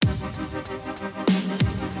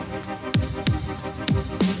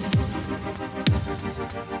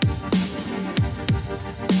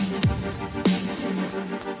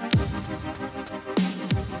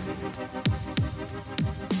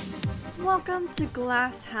Welcome to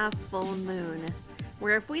Glass Half Full Moon,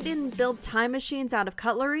 where if we didn't build time machines out of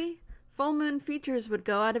cutlery, Full Moon Features would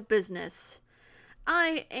go out of business.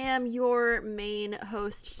 I am your main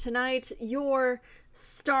host tonight, your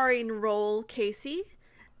starring role, Casey,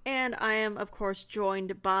 and I am, of course,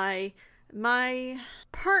 joined by my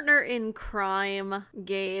partner in crime,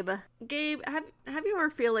 Gabe. Gabe, have you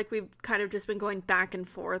ever feel like we've kind of just been going back and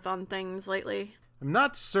forth on things lately? I'm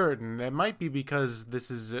not certain. It might be because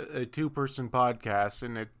this is a two-person podcast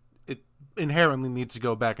and it inherently needs to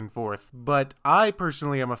go back and forth. But I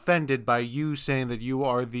personally am offended by you saying that you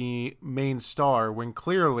are the main star when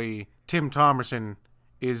clearly Tim Thomerson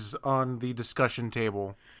is on the discussion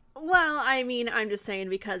table. Well, I mean, I'm just saying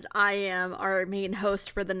because I am our main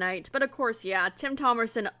host for the night. But of course, yeah, Tim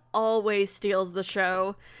Thomerson always steals the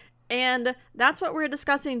show. And that's what we're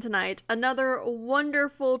discussing tonight. Another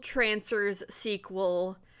wonderful Trancers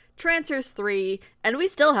sequel, Trancers 3, and we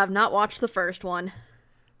still have not watched the first one.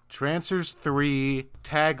 Trancers 3,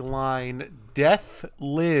 tagline, Death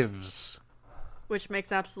Lives. Which makes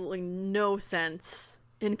absolutely no sense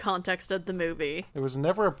in context of the movie. There was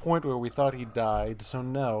never a point where we thought he died, so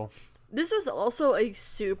no. This was also a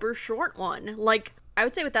super short one. Like, I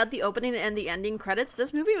would say without the opening and the ending credits,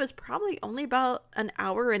 this movie was probably only about an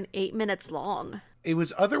hour and 8 minutes long. It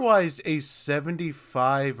was otherwise a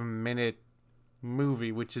 75-minute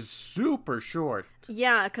movie, which is super short.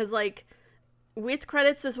 Yeah, because, like, with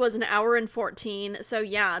credits, this was an hour and 14. So,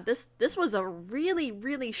 yeah, this was a really,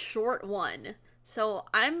 really short one. So,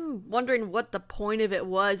 I'm wondering what the point of it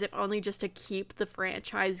was, if only just to keep the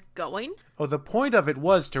franchise going. Oh, the point of it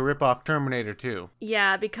was to rip off Terminator 2.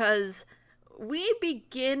 Yeah, because we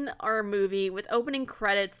begin our movie with opening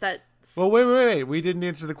credits that... Well, wait. We didn't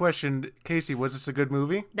answer the question. Casey, was this a good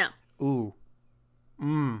movie? No. Ooh.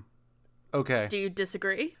 Okay. Do you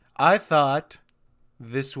disagree? I thought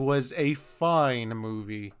this was a fine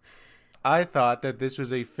movie. I thought that this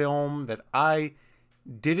was a film that I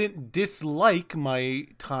didn't dislike my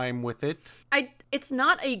time with it. It's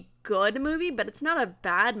not a good movie, but it's not a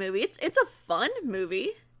bad movie. It's a fun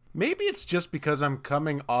movie. Maybe it's just because I'm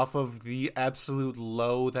coming off of the absolute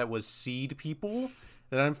low that was Seed People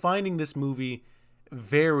that I'm finding this movie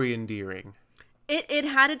very endearing. It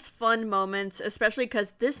had its fun moments, especially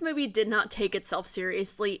because this movie did not take itself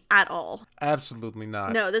seriously at all. Absolutely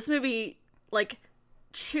not. No, this movie, like,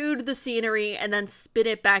 chewed the scenery and then spit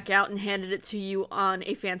it back out and handed it to you on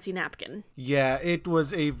a fancy napkin. Yeah, it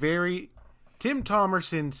was a very... Tim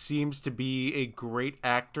Thomerson seems to be a great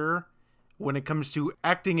actor when it comes to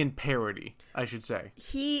acting in parody, I should say.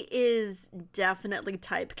 He is definitely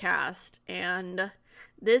typecast, and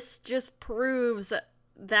this just proves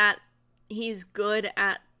that he's good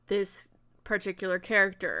at this particular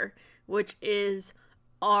character, which is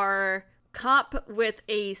our cop with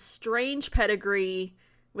a strange pedigree,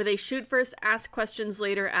 with a shoot first, ask questions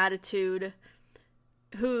later attitude,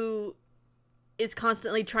 who is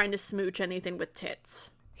constantly trying to smooch anything with tits.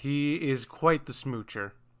 He is quite the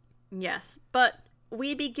smoocher. Yes, but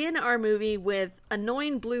we begin our movie with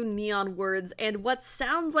annoying blue neon words and what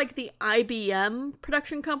sounds like the IBM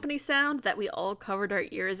production company sound that we all covered our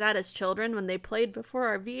ears at as children when they played before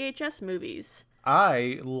our VHS movies.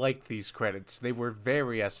 I liked these credits. They were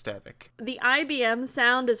very aesthetic. The IBM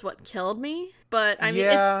sound is what killed me, but I mean,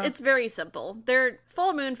 Yeah. it's very simple. Their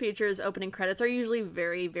Full Moon Features opening credits are usually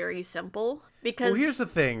very, very simple because... Well, here's the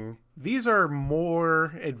thing. These are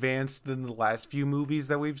more advanced than the last few movies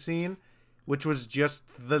that we've seen, which was just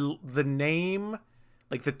the name,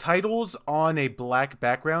 like the titles on a black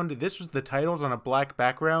background. This was the titles on a black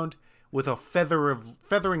background with a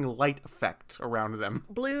feathering light effect around them.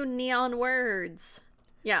 Blue neon words.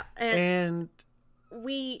 Yeah, and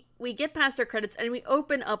we get past our credits and we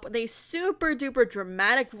open up with a super duper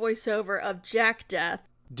dramatic voiceover of Jack Deth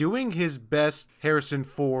doing his best Harrison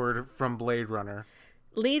Ford from Blade Runner,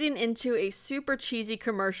 leading into a super cheesy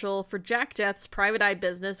commercial for Jack Deth's private eye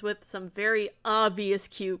business with some very obvious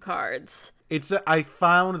cue cards. I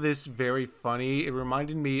found this very funny. It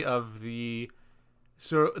reminded me of the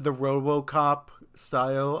RoboCop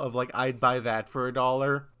style of like, I'd buy that for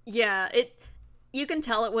 $1. Yeah, you can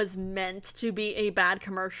tell it was meant to be a bad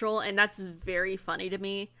commercial, and that's very funny to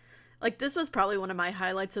me. Like, this was probably one of my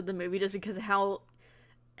highlights of the movie just because of how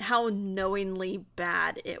knowingly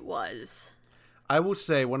bad it was. I will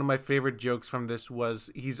say one of my favorite jokes from this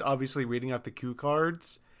was he's obviously reading out the cue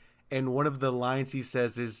cards, and one of the lines he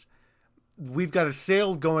says is, "We've got a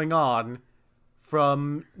sale going on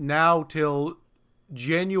from now till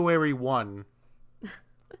January 1.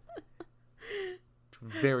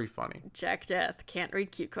 Very funny. Jack Deth can't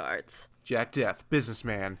read cue cards. Jack Deth,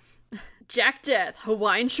 businessman. Jack Deth,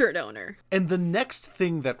 Hawaiian shirt owner. And the next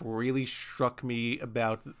thing that really struck me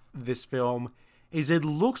about this film is it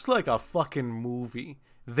looks like a fucking movie.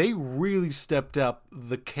 They really stepped up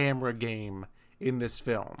the camera game in this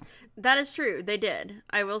film. That is true. They did.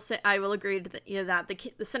 I will agree to that the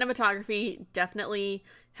cinematography definitely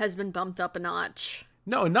has been bumped up a notch.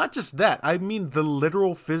 No, and not just that. I mean, the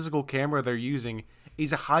literal physical camera they're using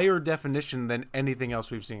is a higher definition than anything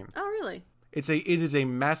else we've seen. Oh, really? It is a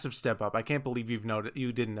massive step up. I can't believe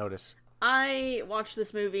you didn't notice. I watched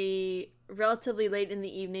this movie relatively late in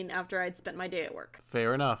the evening after I'd spent my day at work.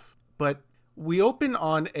 Fair enough. But we open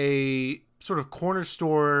on a sort of corner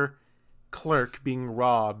store clerk being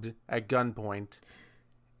robbed at gunpoint.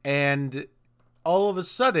 And all of a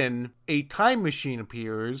sudden, a time machine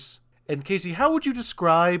appears. And Casey, how would you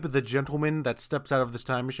describe the gentleman that steps out of this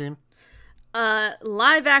time machine?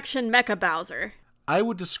 Live action Mecha Bowser. I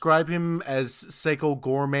would describe him as Seiko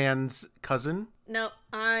Gorman's cousin. No,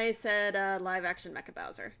 I said live action Mecha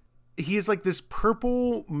Bowser. He is like this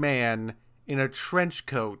purple man in a trench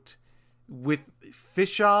coat with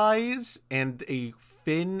fish eyes and a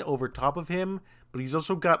fin over top of him, but he's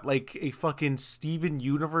also got like a fucking Steven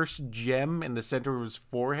Universe gem in the center of his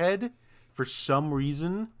forehead for some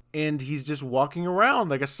reason. And he's just walking around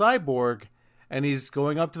like a cyborg, and he's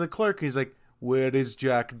going up to the clerk and he's like, "Where is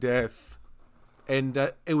Jack Deth?" And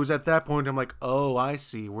it was at that point I'm like, oh, I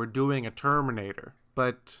see. We're doing a Terminator.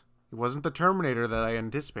 But it wasn't the Terminator that I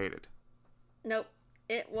anticipated. Nope.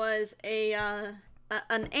 It was an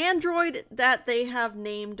android that they have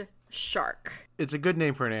named Shark. It's a good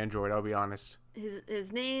name for an android, I'll be honest.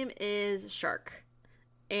 His name is Shark.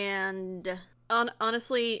 And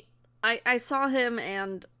honestly, I saw him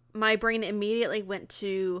and my brain immediately went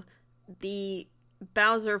to the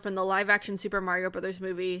Bowser from the live-action Super Mario Bros.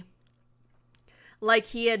 Movie. Like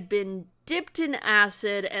he had been dipped in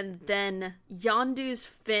acid and then Yondu's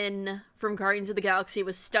fin from Guardians of the Galaxy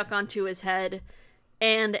was stuck onto his head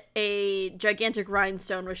and a gigantic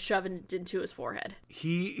rhinestone was shoved into his forehead.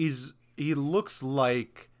 He looks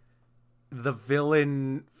like the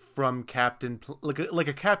villain from like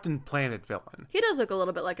a Captain Planet villain. He does look a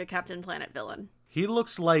little bit like a Captain Planet villain. He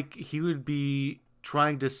looks like he would be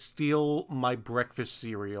trying to steal my breakfast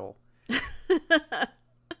cereal.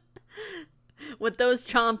 With those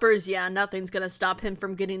chompers, yeah, nothing's gonna stop him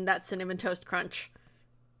from getting that Cinnamon Toast Crunch.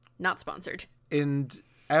 Not sponsored. And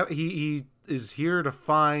he is here to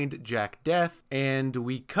find Jack Deth, and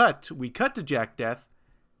we cut to Jack Deth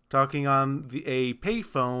talking on a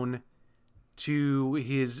payphone to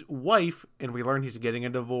his wife, and we learn he's getting a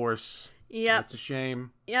divorce. Yep. That's a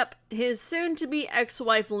shame. Yep. His soon-to-be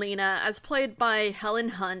ex-wife, Lena, as played by Helen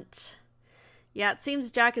Hunt. Yeah, it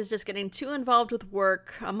seems Jack is just getting too involved with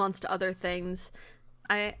work, amongst other things.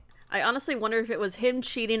 I honestly wonder if it was him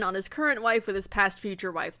cheating on his current wife with his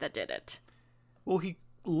past-future wife that did it. Well, he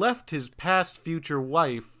left his past-future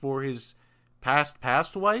wife for his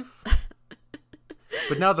past wife?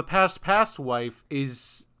 But now the past wife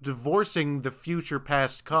is divorcing the future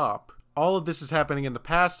past cop. All of this is happening in the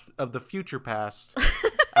past of the future past,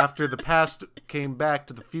 after the past came back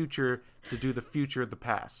to the future to do the future of the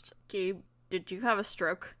past. Gabe, did you have a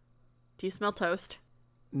stroke? Do you smell toast?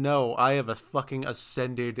 No, I have fucking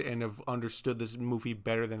ascended and have understood this movie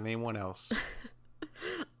better than anyone else.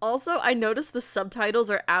 Also, I noticed the subtitles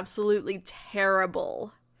are absolutely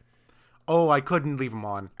terrible. Oh, I couldn't leave them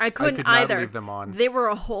on. I could not either. Leave them on. They were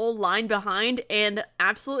a whole line behind and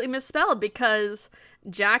absolutely misspelled because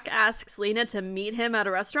Jack asks Lena to meet him at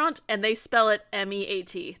a restaurant and they spell it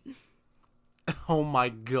MEAT. Oh my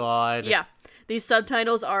god. Yeah. These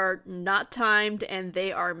subtitles are not timed and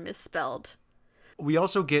they are misspelled. We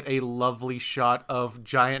also get a lovely shot of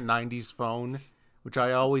giant 90s phone, which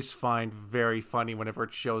I always find very funny whenever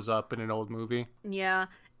it shows up in an old movie. Yeah.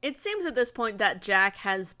 It seems at this point that Jack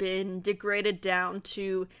has been degraded down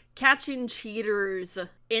to catching cheaters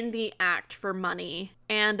in the act for money.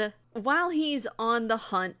 And while he's on the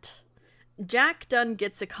hunt, Jack Dunn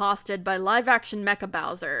gets accosted by live-action Mecha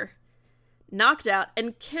Bowser, knocked out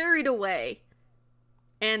and carried away.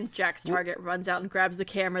 And Jack's target runs out and grabs the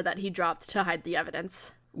camera that he dropped to hide the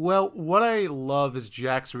evidence. Well, what I love is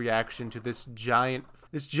Jack's reaction to this giant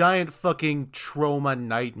fucking trauma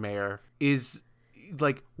nightmare is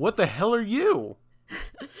like, what the hell are you?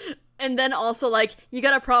 And then also like, you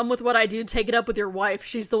got a problem with what I do, take it up with your wife.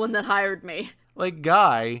 She's the one that hired me. Like,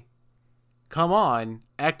 guy, come on,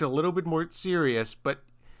 act a little bit more serious. But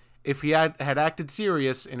if he had acted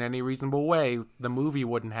serious in any reasonable way, the movie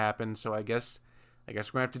wouldn't happen. So I guess we're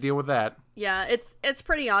gonna have to deal with that. Yeah, it's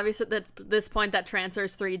pretty obvious at this point that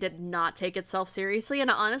Trancers 3 did not take itself seriously, and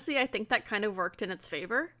honestly, I think that kind of worked in its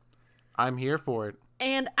favor. I'm here for it.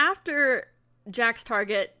 And after Jack's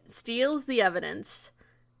target steals the evidence,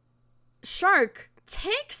 Shark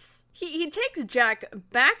takes Jack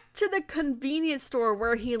back to the convenience store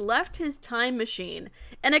where he left his time machine,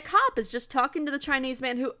 and a cop is just talking to the Chinese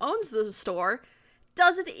man who owns the store,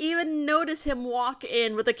 doesn't even notice him walk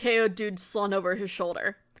in with a KO dude slung over his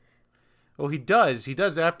shoulder. Well, he does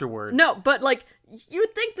afterwards. No, but like,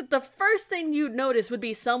 you'd think that the first thing you'd notice would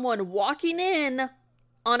be someone walking in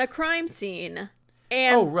on a crime scene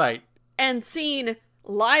and seeing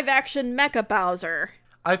live action Mecha Bowser.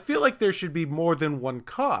 I feel like there should be more than one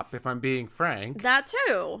cop, if I'm being frank. That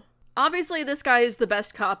too. Obviously, this guy is the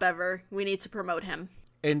best cop ever. We need to promote him.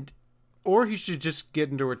 Or he should just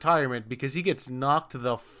get into retirement because he gets knocked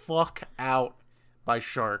the fuck out by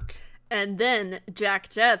Shark. And then Jack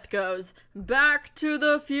Deth goes, Back to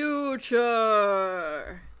the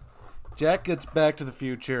Future! Jack gets back to the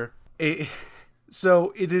future.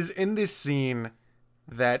 So it is in this scene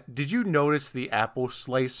that, did you notice the apple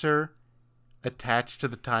slicer attached to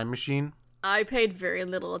the time machine? I paid very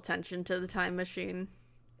little attention to the time machine.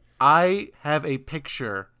 I have a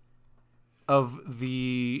picture of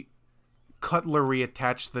the cutlery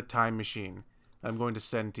attached to the time machine I'm going to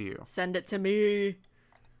send to you. Send it to me.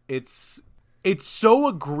 It's so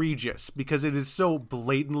egregious because it is so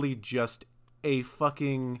blatantly just a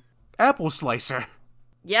fucking apple slicer.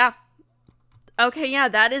 Yeah. Okay, yeah,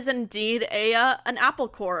 that is indeed an apple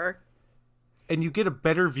core. And you get a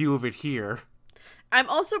better view of it here. I'm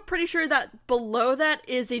also pretty sure that below that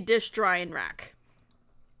is a dish drying rack.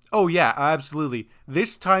 Oh yeah, absolutely.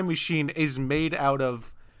 This time machine is made out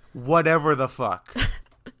of whatever the fuck.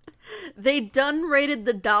 They done raided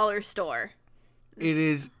the dollar store. It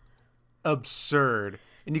is absurd.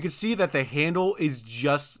 And you can see that the handle is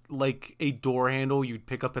just like a door handle you'd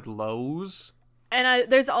pick up at Lowe's.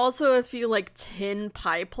 And there's also a few like tin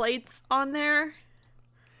pie plates on there.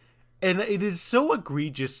 And it is so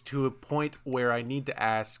egregious to a point where I need to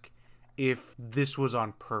ask if this was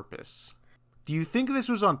on purpose. Do you think this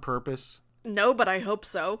was on purpose? No, but I hope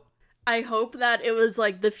so. I hope that it was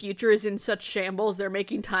like the future is in such shambles they're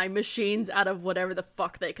making time machines out of whatever the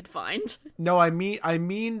fuck they could find. No, I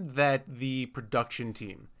mean that the production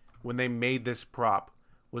team, when they made this prop,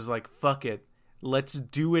 was like, fuck it. Let's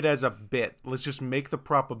do it as a bit. Let's just make the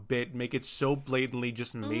prop a bit, make it so blatantly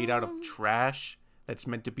just made out of trash that's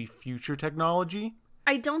meant to be future technology.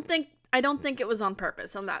 I don't think it was on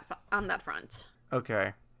purpose on that front.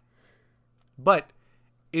 Okay. But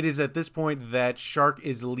it is at this point that Shark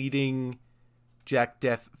is leading Jack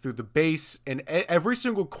Deth through the base, and every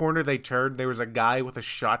single corner they turned, there was a guy with a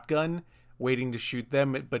shotgun waiting to shoot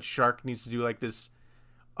them, but Shark needs to do like this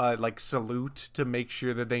like salute to make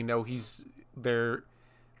sure that they know he's their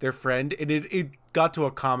friend. And it got to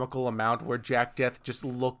a comical amount where Jack Deth just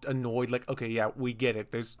looked annoyed, like, okay, yeah, we get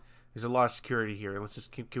it. There's a lot of security here. Let's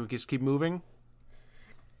just can we just keep moving?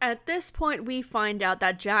 At this point, we find out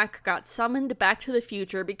that Jack got summoned back to the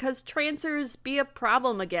future because Trancers be a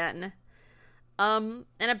problem again. And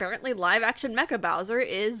apparently live-action Mecha Bowser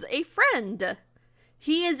is a friend.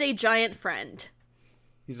 He is a giant friend.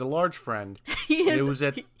 He's a large friend. He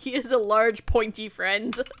is a large, pointy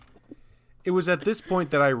friend. It was at this point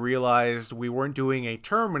that I realized we weren't doing a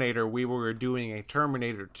Terminator, we were doing a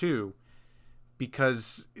Terminator 2.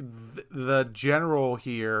 Because the general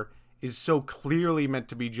here is so clearly meant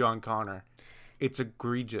to be John Connor. It's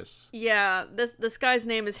egregious. Yeah, this guy's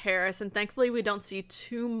name is Harris, and thankfully we don't see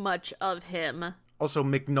too much of him. Also,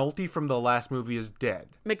 McNulty from the last movie is dead.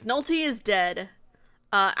 McNulty is dead.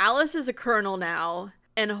 Alice is a colonel now,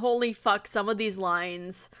 and holy fuck, some of these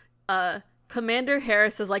lines. Commander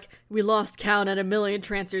Harris is like, we lost count at 1 million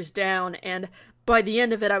Trancers down, and by the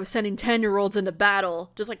end of it I was sending 10-year-olds into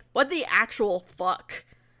battle. Just like, what the actual fuck?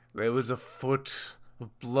 There was a foot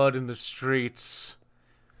of blood in the streets.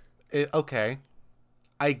 Okay.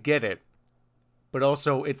 I get it. But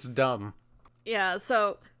also, it's dumb. Yeah,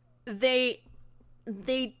 so they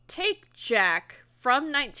take Jack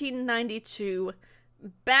from 1992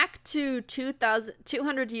 back to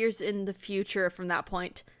 200 years in the future from that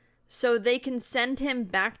point, so they can send him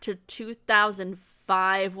back to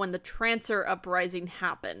 2005 when the Trancer uprising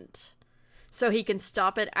happened, so he can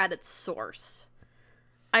stop it at its source.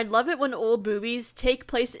 I love it when old movies take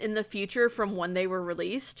place in the future from when they were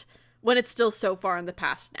released, when it's still so far in the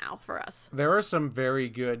past now for us. There are some very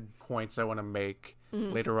good points I want to make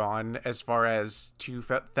later on as far as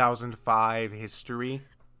 2005 history.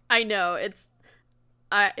 I know, it's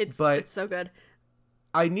so good.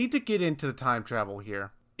 I need to get into the time travel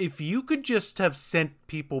here. If you could just have sent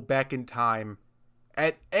people back in time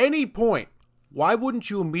at any point, why wouldn't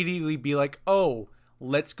you immediately be like, oh,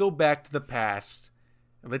 let's go back to the past.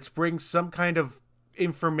 Let's bring some kind of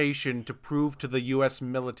information to prove to the U.S.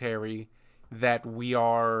 military that we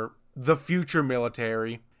are the future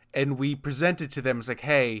military. And we present it to them as like,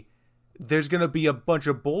 hey, there's going to be a bunch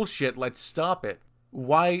of bullshit. Let's stop it.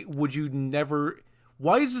 Why would you never...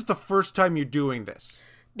 Why is this the first time you're doing this?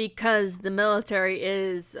 Because the military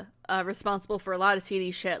is responsible for a lot of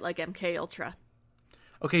seedy shit like MK Ultra.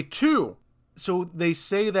 Okay, 2. So they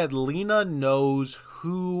say that Lena knows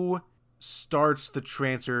who starts the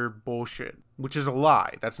Trancer bullshit, which is a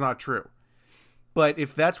lie. That's not true. But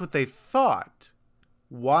if that's what they thought,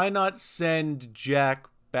 why not send Jack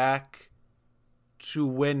back to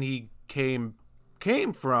when he came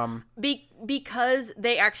from? Because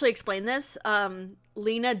they actually explained this.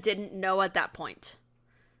 Lena didn't know at that point.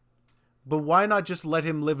 But why not just let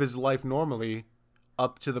him live his life normally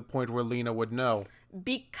up to the point where Lena would know?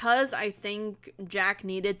 Because I think Jack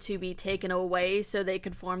needed to be taken away so they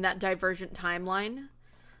could form that divergent timeline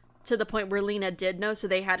to the point where Lena did know, so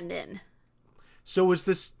they had an in. So is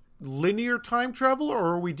this linear time travel, or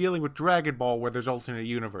are we dealing with Dragon Ball where there's alternate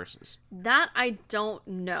universes? That I don't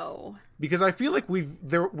know. Because I feel like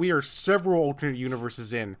we are several alternate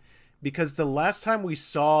universes in. Because the last time we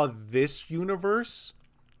saw this universe,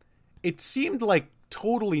 it seemed like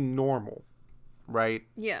totally normal, right?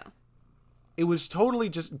 Yeah. It was totally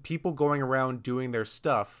just people going around doing their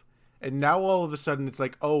stuff. And now all of a sudden it's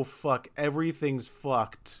like, oh fuck, everything's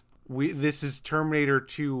fucked. This is Terminator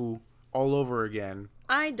 2 all over again.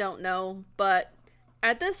 I don't know, but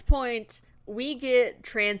at this point, we get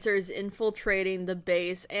Trancers infiltrating the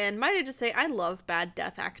base, and might I just say, I love bad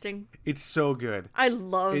death acting. It's so good. I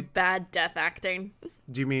love bad death acting.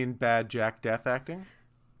 Do you mean bad Jack Deth acting?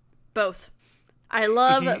 Both. I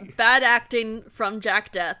love bad acting from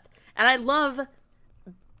Jack Deth, and I love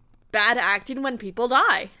bad acting when people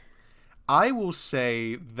die. I will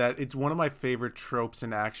say that it's one of my favorite tropes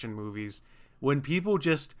in action movies, when people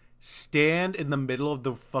just stand in the middle of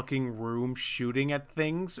the fucking room shooting at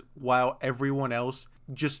things while everyone else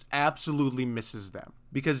just absolutely misses them.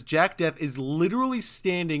 Because Jack Deth is literally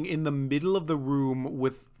standing in the middle of the room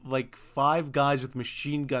with like 5 guys with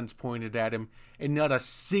machine guns pointed at him, and not a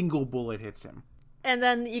single bullet hits him. And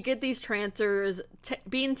then you get these Trancers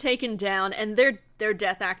being taken down, and their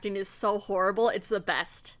death acting is so horrible. It's the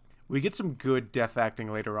best. We get some good death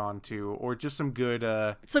acting later on too, or just some good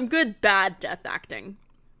bad death acting.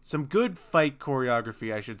 Some good fight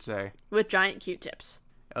choreography, I should say. With giant Q-tips.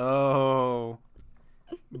 Oh.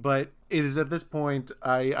 But it is at this point,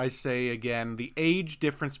 I say again, the age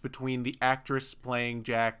difference between the actress playing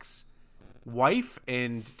Jack's wife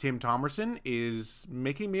and Tim Thomerson is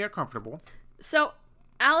making me uncomfortable. So,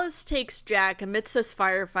 Alice takes Jack amidst this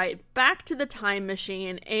firefight back to the time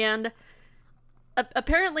machine, and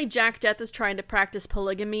apparently Jack Deth is trying to practice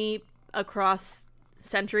polygamy across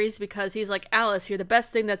centuries because he's like, Alice, you're the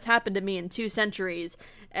best thing that's happened to me in 2 centuries.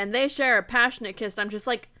 And they share a passionate kiss. I'm just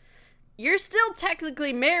like, you're still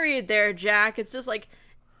technically married there, Jack. It's just like,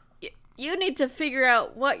 you need to figure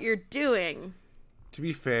out what you're doing. To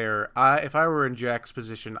be fair, if I were in Jack's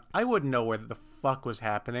position, I wouldn't know what the fuck was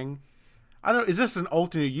happening. I don't know, is this an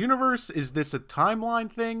alternate universe? Is this a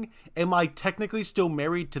timeline thing? Am I technically still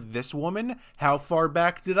married to this woman? How far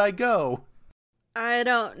back did I go? I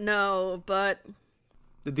don't know, but...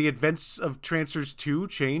 Did the events of Trancers 2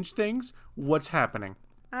 change things? What's happening?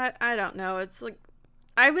 I don't know. It's like,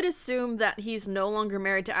 I would assume that he's no longer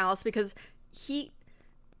married to Alice because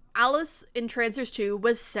Alice in Trancers 2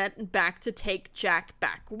 was sent back to take Jack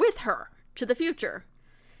back with her to the future.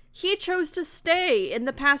 He chose to stay in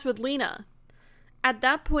the past with Lena. At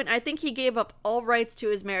that point, I think he gave up all rights to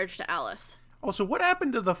his marriage to Alice. Also, what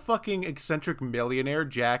happened to the fucking eccentric millionaire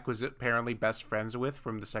Jack was apparently best friends with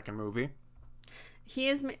from the second movie? He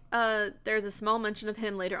is, there's a small mention of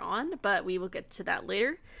him later on, but we will get to that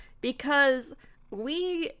later. Because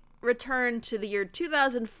we return to the year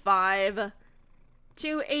 2005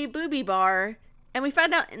 to a booby bar, and we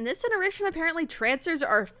find out in this generation, apparently Trancers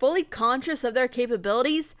are fully conscious of their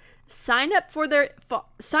capabilities, sign up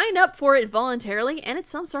for it voluntarily, and it's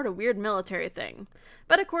some sort of weird military thing.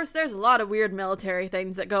 But of course, there's a lot of weird military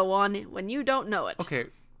things that go on when you don't know it. Okay,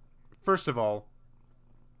 first of all,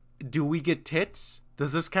 do we get tits?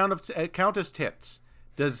 Does this count as tits?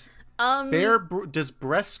 Does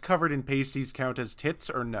breasts covered in pasties count as tits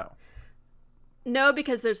or no? No,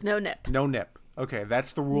 because there's no nip. No nip. Okay,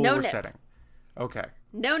 that's the rule we're setting. Okay.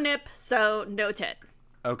 No nip, so no tit.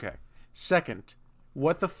 Okay. Second,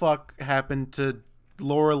 what the fuck happened to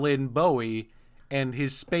Laura Lynn Bowie and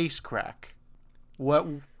his space crack? What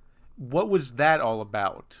was that all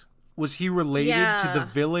about? Was he related to the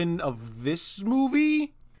villain of this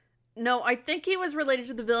movie? No, I think he was related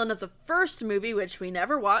to the villain of the first movie, which we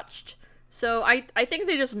never watched. So I think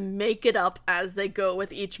they just make it up as they go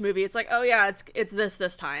with each movie. It's like, oh yeah, it's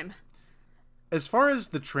this time. As far as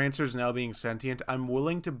the Trancers now being sentient, I'm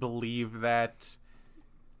willing to believe that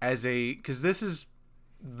because this is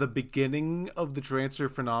the beginning of the Trancer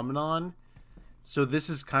phenomenon, so this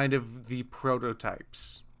is kind of the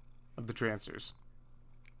prototypes of the Trancers.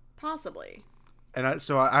 Possibly. And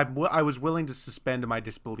I was willing to suspend my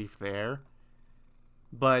disbelief there.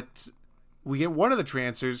 But we get one of the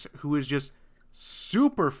Trancers who is just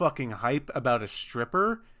super fucking hype about a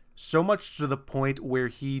stripper, so much to the point where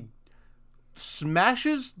he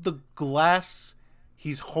smashes the glass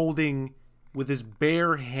he's holding with his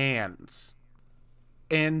bare hands.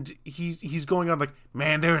 And he's going on like,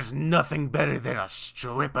 man, there is nothing better than a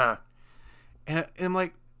stripper. And I'm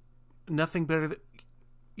like, nothing better than...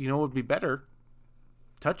 You know what would be better?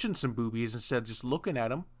 Touching some boobies instead of just looking at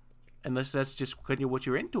them. Unless that's just what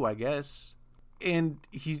you're into, I guess. And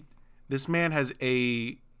this man has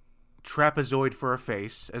a trapezoid for a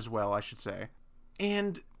face as well, I should say.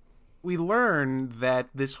 And we learn that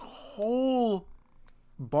this whole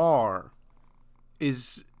bar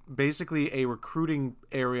is basically a recruiting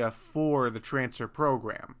area for the Trancer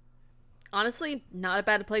program. Honestly, not a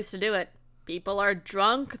bad place to do it. People are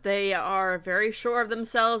drunk, they are very sure of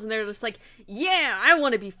themselves, and they're just like, yeah, I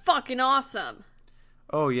want to be fucking awesome.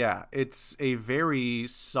 Oh yeah, it's a very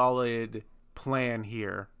solid plan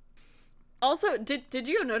here. Also, did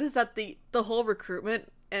you notice that the whole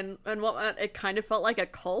recruitment and what it kind of felt like a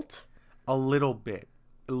cult? A little bit.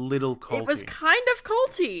 A little culty. It was kind of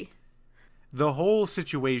culty. The whole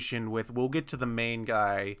situation we'll get to the main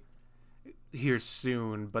guy here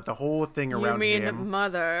soon, but the whole thing around him... You mean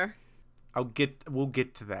Mother. We'll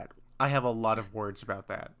get to that. I have a lot of words about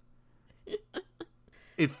that.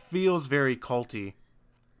 It feels very culty.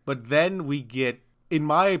 But then we get, in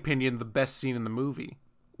my opinion, the best scene in the movie,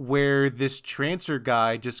 where this Trancer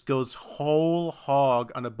guy just goes whole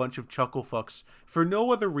hog on a bunch of chuckle fucks for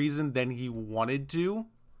no other reason than he wanted to.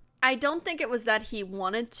 I don't think it was that he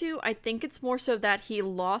wanted to. I think it's more so that he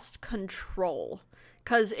lost control.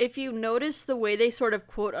 Because if you notice the way they sort of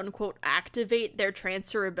quote-unquote activate their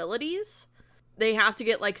Trancer abilities, they have to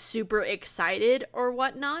get, like, super excited or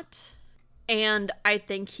whatnot. And I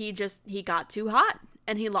think he got too hot,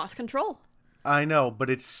 and he lost control. I know, but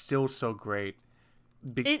it's still so great.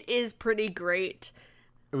 It is pretty great.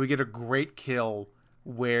 We get a great kill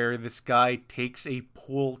where this guy takes a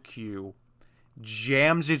pool cue,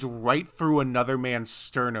 jams it right through another man's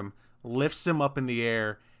sternum, lifts him up in the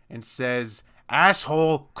air, and says...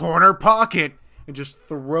 asshole, corner pocket, and just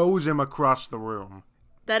throws him across the room.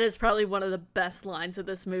 That is probably one of the best lines of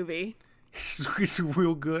this movie. It's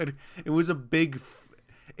real good. It was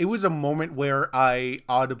a moment where I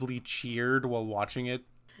audibly cheered while watching it.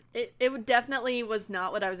 It definitely was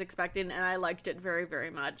not what I was expecting, and I liked it very, very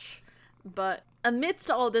much. But amidst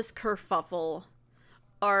all this kerfuffle,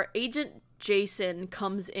 our Agent Jason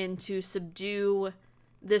comes in to subdue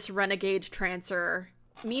this renegade Trancer.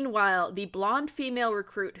 Meanwhile, the blonde female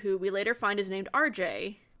recruit, who we later find is named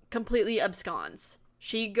RJ, completely absconds.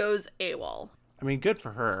 She goes AWOL. I mean, good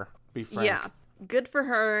for her, be frank. Yeah, good for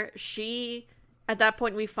her. At that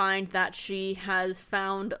point, we find that she has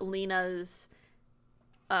found Lena's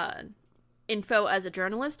info as a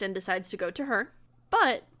journalist and decides to go to her.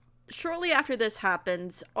 But shortly after this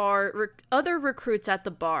happens, our other recruits at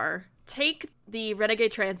the bar take the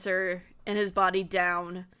renegade Trancer and his body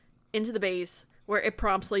down into the base, where it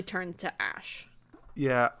promptly turned to ash.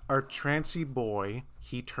 Yeah, our trancy boy,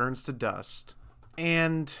 he turns to dust.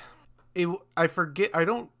 And I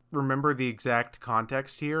don't remember the exact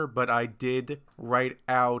context here, but I did write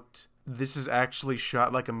out, this is actually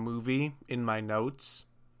shot like a movie in my notes.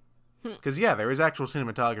 Because, yeah, there is actual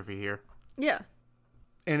cinematography here. Yeah.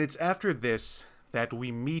 And it's after this that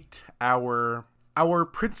we meet our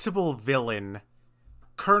principal villain,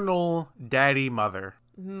 Colonel Daddy Mother.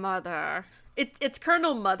 It's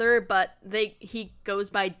Colonel Mother, but he goes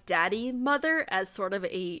by Daddy Mother as sort of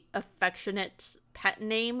a affectionate pet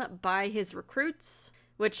name by his recruits,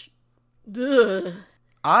 which, ugh.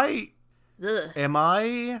 Am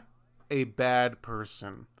I a bad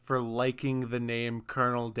person for liking the name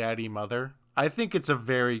Colonel Daddy Mother? I think it's a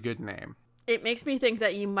very good name. It makes me think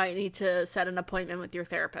that you might need to set an appointment with your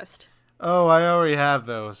therapist. Oh, I already have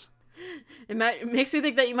those. It makes me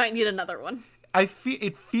think that you might need another one. It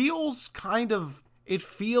feels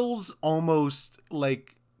almost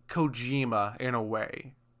like Kojima in a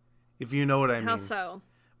way, if you know what I mean. How so?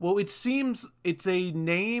 Well, it seems it's a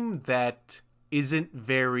name that isn't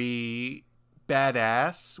very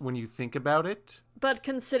badass when you think about it. But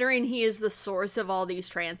considering he is the source of all these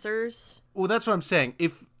Trancers... Well, that's what I'm saying.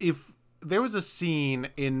 If there was a scene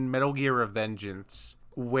in Metal Gear Revengeance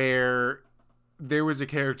where there was a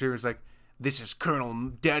character who's like, this is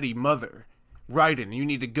Colonel Daddy Mother, Raiden, you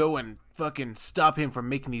need to go and fucking stop him from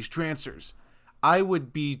making these Trancers. I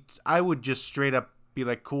would just straight up be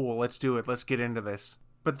like, cool, let's do it. Let's get into this.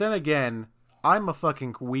 But then again, I'm a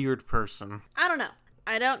fucking weird person. I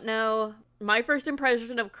don't know. My first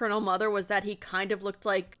impression of Colonel Mother was that he kind of looked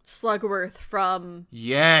like Slugworth from...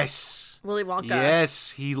 Yes! Willy Wonka.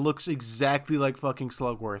 Yes, he looks exactly like fucking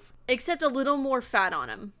Slugworth. Except a little more fat on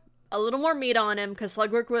him. A little more meat on him, because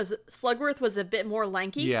Slugworth was a bit more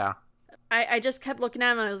lanky. Yeah. I just kept looking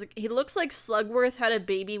at him and I was like, he looks like Slugworth had a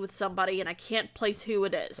baby with somebody and I can't place who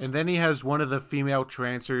it is. And then he has one of the female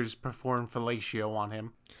Trancers perform fellatio on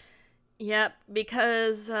him. Yep,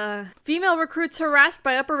 because female recruits harassed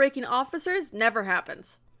by upper-ranking officers never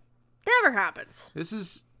happens. Never happens. This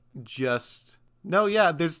is just... No,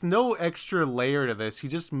 yeah, there's no extra layer to this. He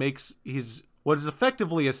just makes what is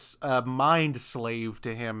effectively a mind slave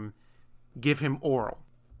to him give him oral.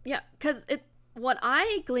 Yeah, because what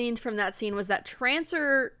I gleaned from that scene was that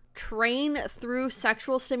Trancer train through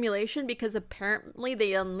sexual stimulation because apparently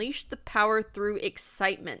they unleashed the power through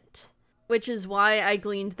excitement. Which is why I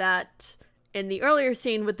gleaned that in the earlier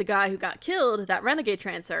scene with the guy who got killed, that renegade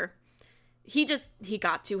Trancer, he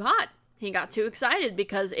got too hot. He got too excited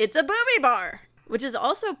because it's a booby bar. Which is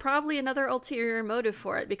also probably another ulterior motive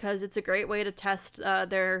for it, because it's a great way to test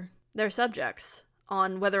their subjects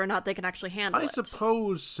on whether or not they can actually handle it. I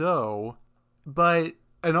suppose so. But,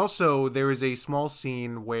 and also there is a small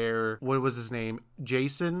scene where, what was his name?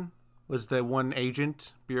 Jason was the one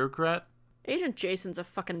agent, bureaucrat. Agent Jason's a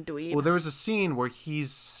fucking dweeb. Well, there was a scene where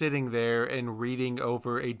he's sitting there and reading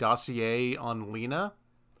over a dossier on Lena.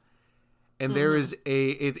 And there is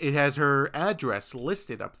it has her address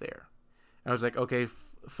listed up there. And I was like, okay,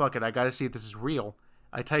 fuck it. I gotta see if this is real.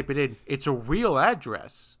 I type it in. It's a real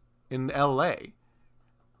address in LA.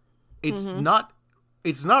 It's not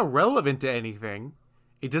relevant to anything.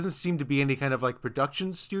 It doesn't seem to be any kind of like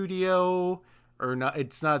production studio or not.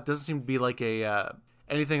 Doesn't seem to be like a,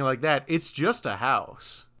 anything like that. It's just a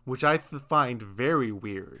house, which I find very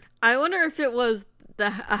weird. I wonder if it was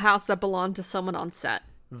a house that belonged to someone on set.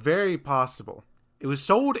 Very possible. It was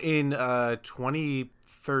sold in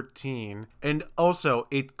 2013, and also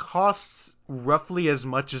it costs roughly as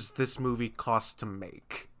much as this movie cost to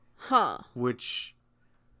make. Huh. Which,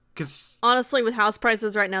 honestly, with house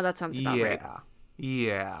prices right now, that sounds about right.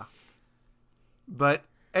 Yeah. But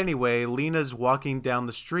anyway, Lena's walking down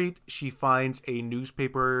the street. She finds a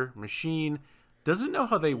newspaper machine. Doesn't know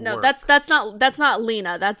how they work. No, that's not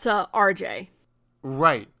Lena. That's RJ.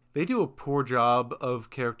 Right. They do a poor job of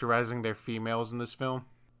characterizing their females in this film.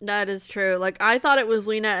 That is true. Like, I thought it was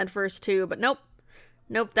Lena at first, too, but nope.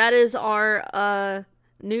 Nope, that is our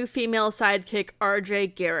new female sidekick,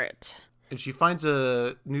 RJ Garrett. And she finds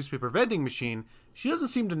a newspaper vending machine. She doesn't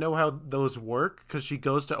seem to know how those work, because she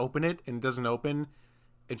goes to open it and it doesn't open.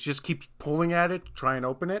 And she just keeps pulling at it to try and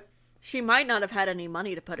open it. She might not have had any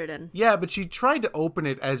money to put it in. Yeah, but she tried to open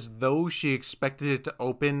it as though she expected it to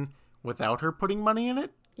open without her putting money in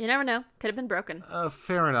it. You never know. Could have been broken.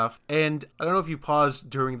 Fair enough. And I don't know if you paused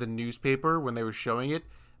during the newspaper when they were showing it,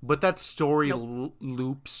 but that story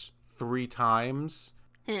loops 3 times.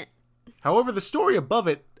 However, the story above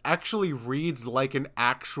it actually reads like an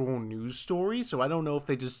actual news story, so I don't know if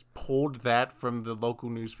they just pulled that from the local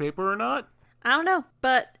newspaper or not. I don't know.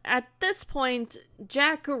 But at this point,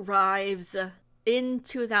 Jack arrives in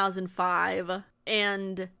 2005,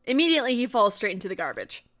 and immediately he falls straight into the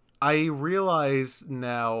garbage. I realize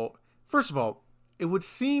now, first of all, it would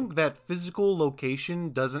seem that physical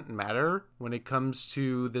location doesn't matter when it comes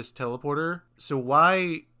to this teleporter. So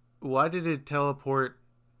why did it teleport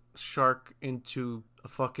Shark into a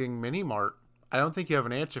fucking mini-mart? I don't think you have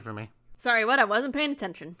an answer for me. Sorry, what? I wasn't paying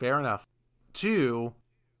attention. Fair enough. 2,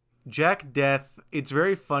 Jack Deth, it's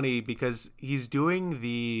very funny because he's doing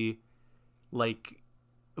the, like,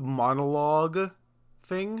 monologue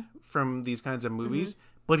thing from these kinds of movies.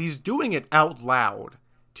 But he's doing it out loud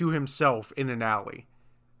to himself in an alley,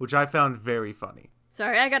 which I found very funny.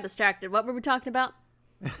 Sorry, I got distracted. What were we talking about?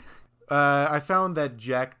 I found that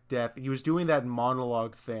Jack Deth, he was doing that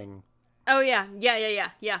monologue thing. Oh, yeah.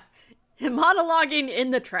 Monologuing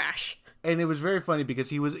in the trash. And it was very funny because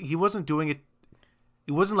he wasn't doing it.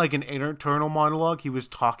 It wasn't like an internal monologue. He was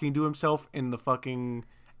talking to himself in the fucking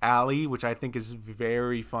alley, which I think is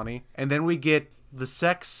very funny. And then we get the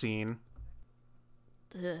sex scene.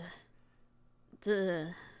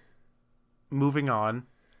 moving on.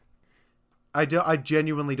 I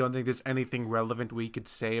genuinely don't think there's anything relevant we could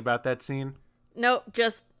say about that scene. Nope,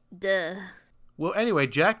 just duh. Well, anyway,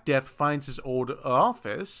 Jack Deth finds his old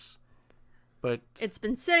office, but... It's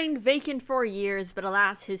been sitting vacant for years, but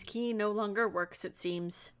alas, his key no longer works, it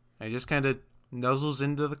seems. He just kind of nuzzles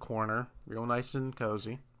into the corner, real nice and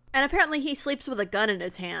cozy. And apparently he sleeps with a gun in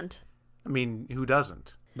his hand. I mean, who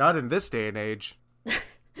doesn't? Not in this day and age.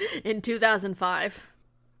 In 2005.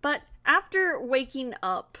 But after waking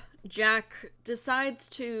up, Jack decides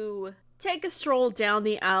to take a stroll down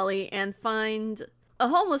the alley and find a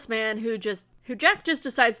homeless man who Jack just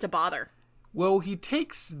decides to bother. Well, he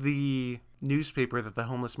takes the newspaper that the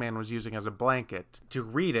homeless man was using as a blanket to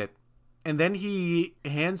read it, and then he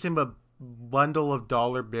hands him a bundle of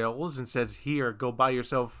dollar bills and says, "Here, go buy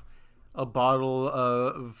yourself a bottle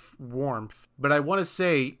of warmth." But I want to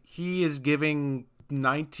say he is giving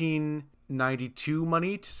 1992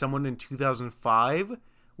 money to someone in 2005,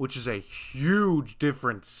 which is a huge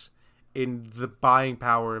difference in the buying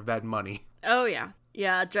power of that money. Oh, yeah.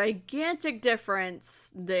 Yeah, gigantic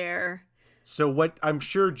difference there. So what I'm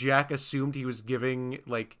sure Jack assumed he was giving,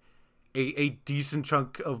 like, a decent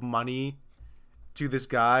chunk of money to this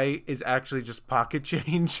guy is actually just pocket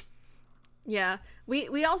change. Yeah.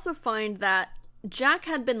 We also find that Jack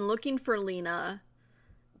had been looking for Lena,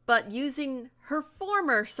 but using her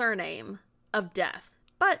former surname of Deth.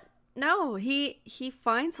 But no, he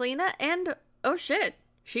finds Lena and, oh shit,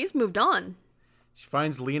 she's moved on. She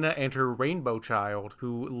finds Lena and her rainbow child,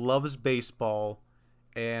 who loves baseball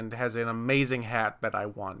and has an amazing hat that I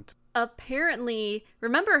want. Apparently,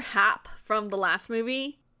 remember Hap from the last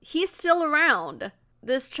movie? He's still around.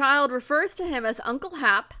 This child refers to him as Uncle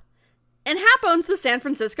Hap, and Hap owns the San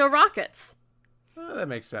Francisco Rockets. That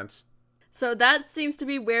makes sense. So that seems to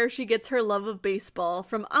be where she gets her love of baseball,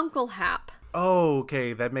 from Uncle Hap. Oh,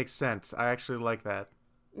 okay, that makes sense. I actually like that.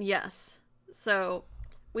 Yes. So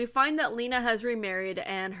we find that Lena has remarried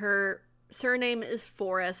and her surname is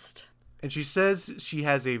Forrest. And she says she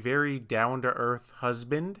has a very down-to-earth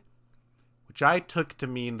husband, which I took to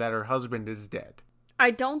mean that her husband is dead.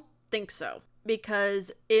 I don't think so,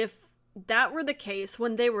 because if that were the case,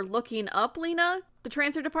 when they were looking up Lena, the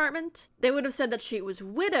transfer department, they would have said that she was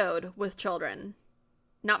widowed with children,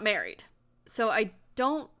 not married. So I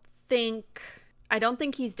don't think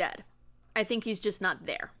he's dead. I think he's just not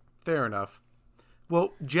there. Fair enough.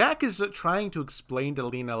 Well, Jack is trying to explain to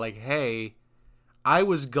Lena, like, hey, I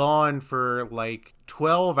was gone for, like,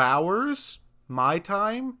 12 hours, my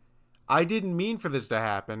time. I didn't mean for this to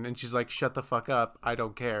happen. And she's like, shut the fuck up. I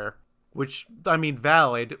don't care. Which, I mean,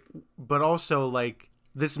 valid, but also, like,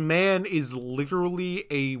 this man is literally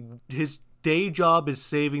his day job is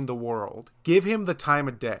saving the world. Give him the time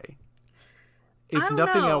of day. If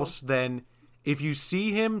nothing else, then if you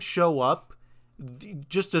see him show up,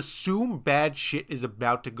 just assume bad shit is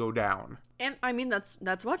about to go down. And I mean,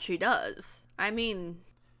 that's what she does. I mean...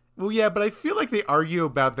 Well, yeah, but I feel like they argue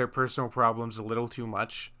about their personal problems a little too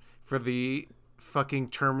much for the fucking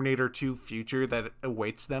Terminator 2 future that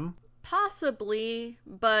awaits them. Possibly,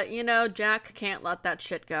 but, you know, Jack can't let that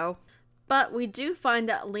shit go. But we do find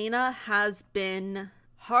that Lena has been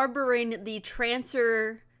harboring the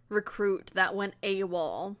Trancer recruit that went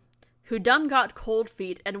AWOL, who done got cold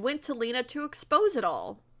feet and went to Lena to expose it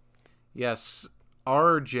all. Yes,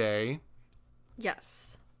 RJ.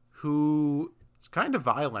 Yes. Who is kind of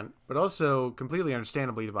violent, but also completely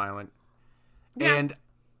understandably violent. Yeah. And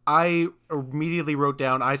I immediately wrote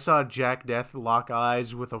down, I saw Jack Deth lock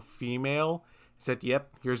eyes with a female. Said, yep,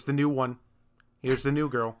 here's the new one. Here's the new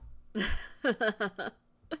girl.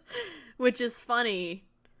 Which is funny,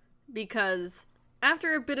 because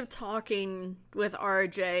after a bit of talking with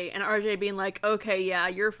RJ, and RJ being like, okay, yeah,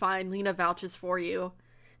 you're fine, Lena vouches for you.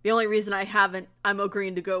 The only reason I haven't, I'm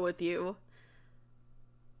agreeing to go with you.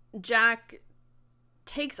 Jack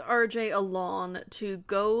takes RJ along to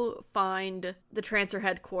go find the Trancer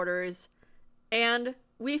headquarters, and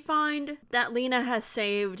we find that Lena has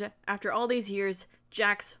saved, after all these years,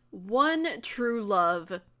 Jack's one true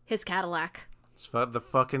love, his Cadillac. It's the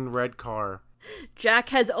fucking red car. Jack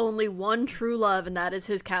has only one true love, and that is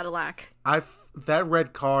his Cadillac. That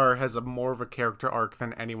red car has more of a character arc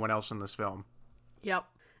than anyone else in this film. Yep.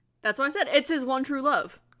 That's what I said. It's his one true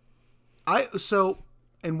love.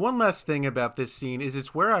 And one last thing about this scene is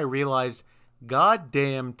it's where I realized,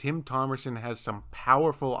 goddamn, Tim Thomerson has some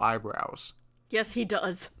powerful eyebrows. Yes, he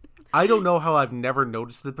does. I don't know how I've never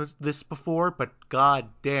noticed this before, but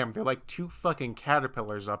goddamn, they're like two fucking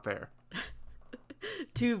caterpillars up there.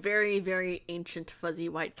 Two very, very ancient fuzzy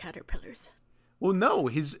white caterpillars. Well, no,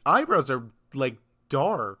 his eyebrows are, like,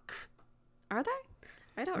 dark. Are they?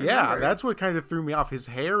 I don't Yeah, remember. that's what kind of threw me off. His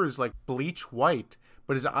hair is like bleach white,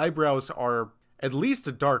 but his eyebrows are at least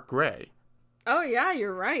a dark gray. Oh, yeah,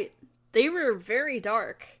 you're right. They were very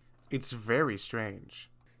dark. It's very strange.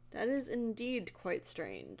 That is indeed quite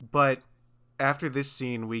strange. But after this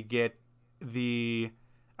scene, we get the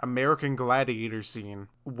American Gladiator scene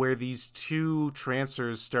where these two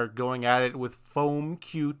Trancers start going at it with foam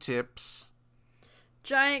Q-tips.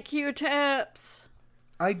 Giant Q-tips!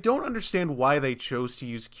 I don't understand why they chose to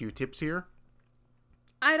use Q-tips here.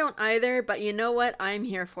 I don't either, but you know what? I'm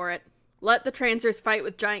here for it. Let the Trancers fight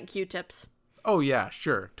with giant Q-tips. Oh yeah,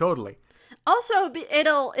 sure, totally. Also,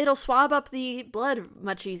 it'll swab up the blood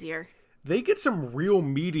much easier. They get some real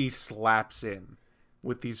meaty slaps in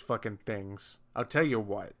with these fucking things. I'll tell you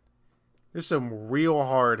what. There's some real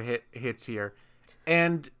hard hits here.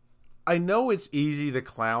 And I know it's easy to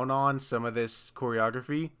clown on some of this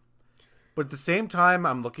choreography, but at the same time,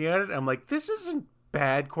 I'm looking at it, I'm like, this isn't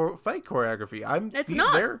bad fight choreography. It's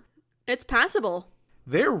not. It's passable.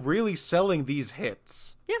 They're really selling these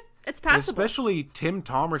hits. Yeah, it's passable. And especially Tim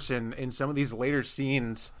Thomerson in some of these later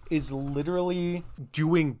scenes is literally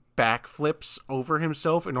doing backflips over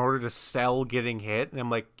himself in order to sell getting hit. And I'm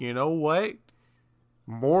like, you know what?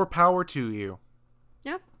 More power to you.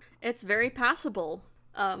 Yeah, it's very passable.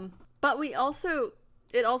 But it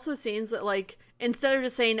also seems that, like, instead of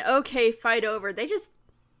just saying, okay, fight over, they just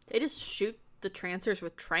shoot the Trancers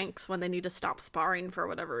with tranks when they need to stop sparring for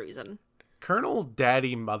whatever reason. Colonel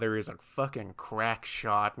Daddy Mother is a fucking crack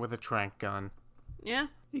shot with a trank gun. Yeah.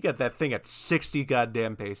 You got that thing at 60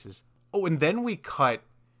 goddamn paces. Oh, and then we cut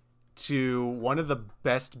to one of the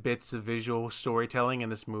best bits of visual storytelling in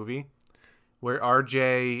this movie, where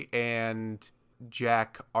RJ and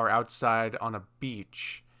Jack are outside on a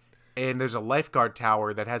beach, and there's a lifeguard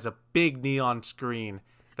tower that has a big neon screen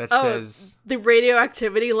that says... the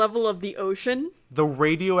radioactivity level of the ocean? The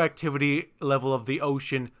radioactivity level of the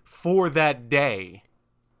ocean for that day.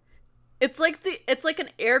 It's like an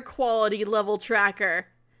air quality level tracker,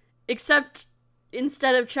 except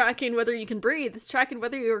instead of tracking whether you can breathe, it's tracking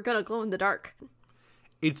whether you're gonna glow in the dark.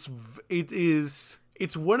 It's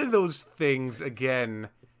one of those things, again,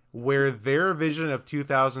 where their vision of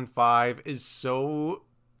 2005 is so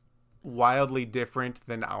wildly different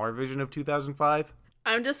than our vision of 2005.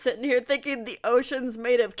 I'm just sitting here thinking the ocean's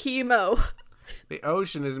made of chemo. The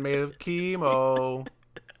ocean is made of chemo.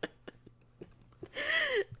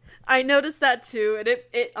 I noticed that too, and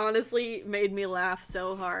it honestly made me laugh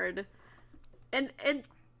so hard. And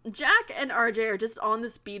Jack and RJ are just on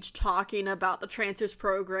this beach talking about the Trancers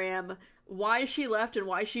program, why she left and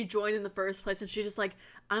why she joined in the first place, and she's just like,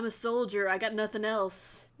 I'm a soldier, I got nothing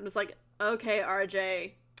else. I'm just like, okay,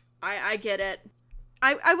 RJ, I get it.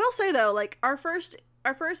 I will say though, like, our first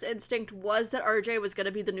instinct was that RJ was going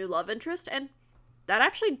to be the new love interest, and that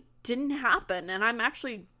actually didn't happen, and I'm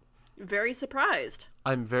actually very surprised.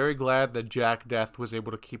 I'm very glad that Jack Deth was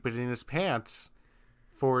able to keep it in his pants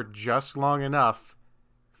for just long enough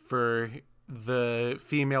for the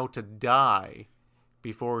female to die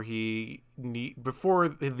before his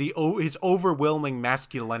overwhelming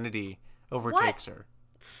masculinity overtakes her.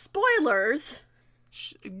 Spoilers.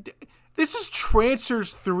 This is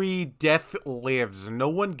Trancers 3 Death Lives. No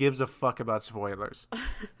one gives a fuck about spoilers.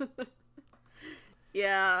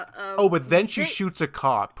 Yeah. But then she shoots a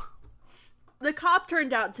cop. The cop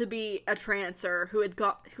turned out to be a Trancer who had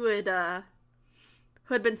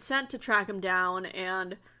been sent to track him down,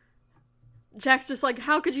 and Jack's just like,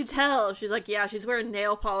 how could you tell? She's like, yeah, she's wearing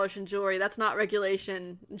nail polish and jewelry. That's not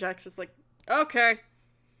regulation. And Jack's just like, okay.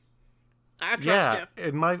 I trust you.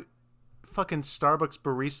 And my fucking Starbucks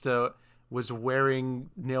barista was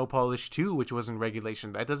wearing nail polish too, which wasn't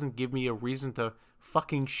regulation. That doesn't give me a reason to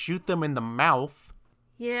fucking shoot them in the mouth.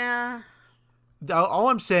 Yeah. All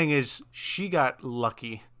I'm saying is she got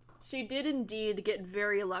lucky. She did indeed get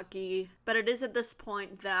very lucky, but it is at this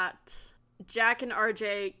point that Jack and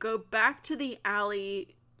RJ go back to the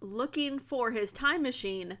alley looking for his time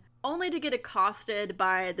machine, only to get accosted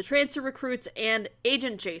by the Trancer recruits and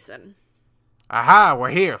Agent Jason. Aha, we're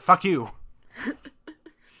here. Fuck you.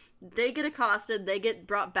 They get accosted, they get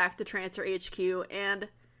brought back to Trancer HQ, and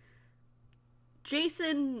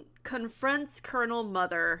Jason confronts Colonel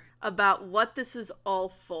Mother about what this is all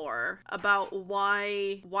for, about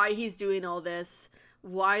why he's doing all this,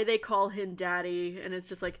 why they call him daddy, and it's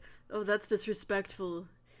just like, oh, that's disrespectful.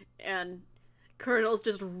 And Colonel's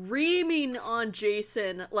just reaming on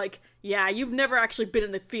Jason like, yeah, you've never actually been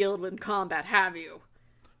in the field in combat, have you?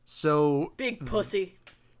 So big pussy.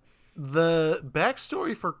 The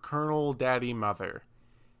backstory for Colonel Daddy Mother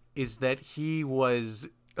is that he was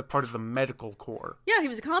a part of the medical corps. Yeah, he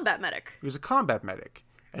was a combat medic. He was a combat medic.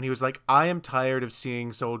 And he was like, I am tired of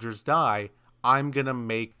seeing soldiers die. I'm gonna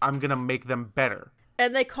make them better.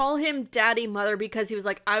 And they call him Daddy Mother because he was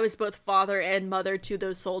like, I was both father and mother to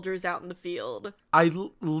those soldiers out in the field. I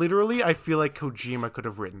feel like Kojima could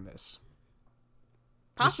have written this.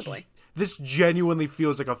 Possibly. This genuinely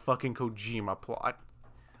feels like a fucking Kojima plot.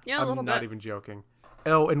 Yeah, a little bit. I'm not even joking.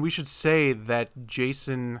 Oh, and we should say that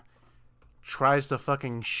Jason tries to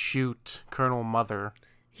fucking shoot Colonel Mother.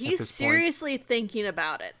 He's seriously thinking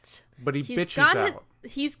about it. But he's bitches out.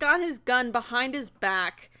 He's got his gun behind his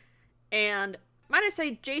back, and might I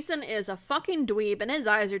say, Jason is a fucking dweeb, and his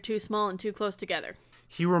eyes are too small and too close together.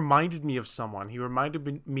 He reminded me of someone. He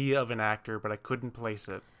reminded me of an actor, but I couldn't place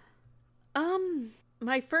it.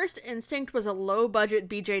 My first instinct was a low-budget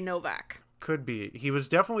BJ Novak. Could be. He was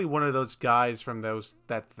definitely one of those guys from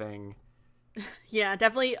that thing. Yeah,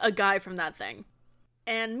 definitely a guy from that thing.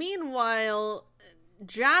 And meanwhile,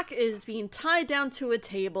 Jack is being tied down to a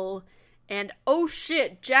table, and oh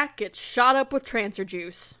shit, Jack gets shot up with Trancer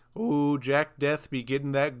juice. Ooh, Jack Deth be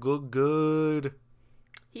getting that good.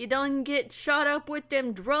 He done get shot up with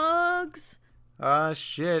them drugs.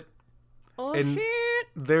 Shit. Oh, and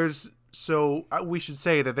shit. We should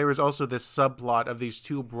say that there was also this subplot of these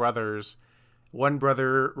two brothers. One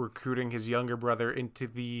brother recruiting his younger brother into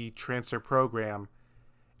the Trancer program,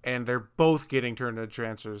 and they're both getting turned into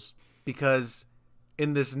Trancers. Because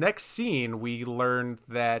in this next scene, we learned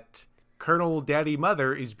that Colonel Daddy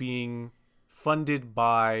Mother is being funded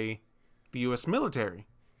by the U.S. military.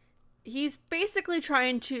 He's basically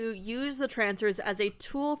trying to use the Trancers as a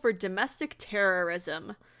tool for domestic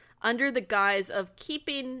terrorism under the guise of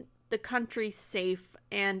keeping the country safe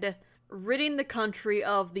and ridding the country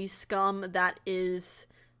of the scum that is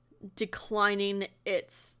declining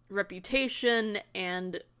its reputation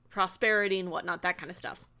and prosperity and whatnot, that kind of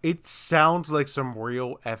stuff. It sounds like some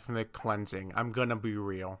real ethnic cleansing. I'm gonna be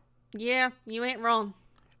real. Yeah, you ain't wrong.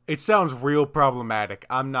 It sounds real problematic.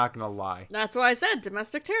 I'm not gonna lie. That's why I said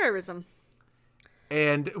domestic terrorism.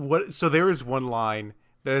 And so there is one line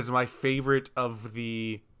that is my favorite of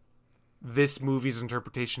this movie's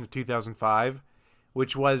interpretation of 2005,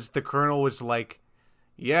 which was the colonel was like,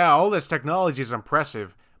 yeah, all this technology is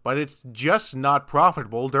impressive, but it's just not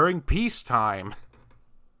profitable during peacetime.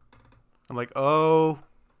 I'm like, oh,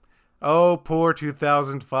 poor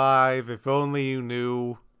 2005, if only you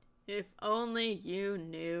knew. If only you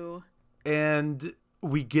knew. And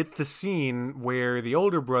we get the scene where the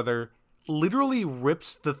older brother literally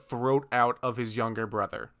rips the throat out of his younger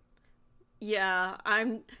brother. Yeah,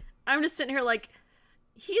 I'm just sitting here like,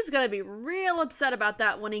 he's gonna be real upset about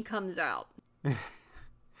that when he comes out.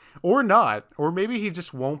 Or not. Or maybe he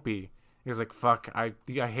just won't be. He's like, fuck, I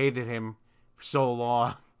hated him for so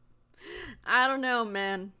long. I don't know,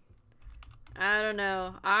 man. I don't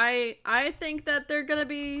know. I think that they're gonna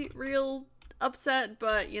be real upset,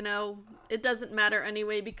 but, it doesn't matter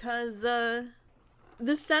anyway because,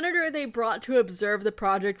 the senator they brought to observe the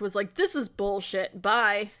project was like, this is bullshit,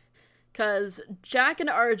 bye. Because Jack and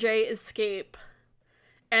RJ escape,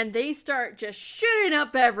 and they start just shooting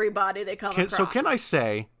up everybody they come across. So can I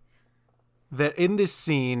say that in this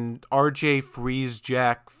scene, RJ frees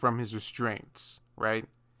Jack from his restraints, right?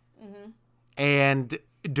 Mm-hmm. And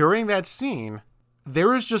during that scene,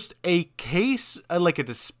 there is just a case, like a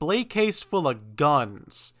display case full of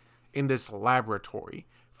guns in this laboratory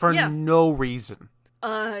for no reason.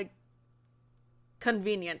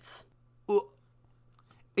 Convenience.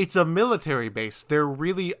 It's a military base. They're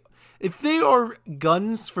really... If they are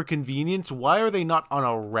guns for convenience, why are they not on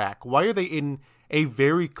a rack? Why are they in a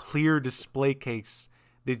very clear display case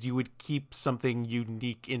that you would keep something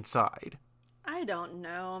unique inside? I don't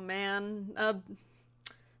know, man.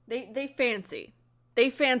 They fancy. They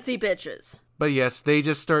fancy bitches. But yes, they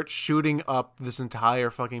just start shooting up this entire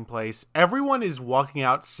fucking place. Everyone is walking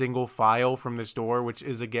out single file from this door, which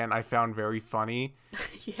is, again, I found very funny.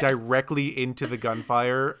 Yes. Directly into the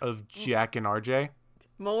gunfire of Jack and RJ.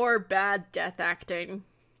 More bad death acting.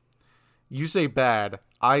 You say bad,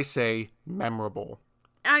 I say memorable.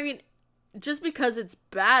 I mean, just because it's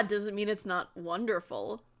bad doesn't mean it's not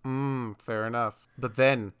wonderful. Fair enough. But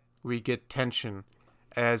then we get tension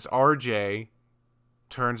as RJ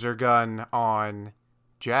turns her gun on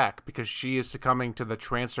Jack because she is succumbing to the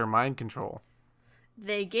Trancer mind control.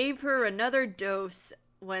 They gave her another dose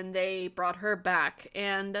when they brought her back,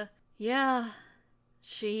 and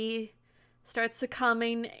she starts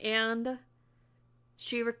succumbing, and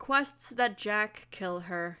she requests that Jack kill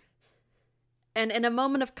her. And in a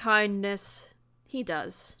moment of kindness, he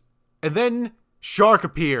does. And then Shark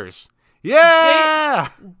appears. Yeah!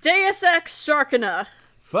 Deus Ex Sharkina.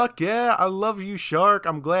 Fuck yeah, I love you, Shark.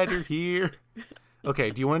 I'm glad you're here.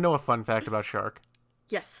 Okay, do you want to know a fun fact about Shark?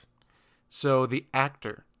 Yes. So the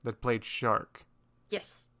actor that played Shark,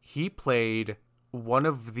 Yes. he played one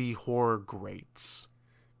of the horror greats.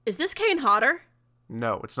 Is this Kane Hodder?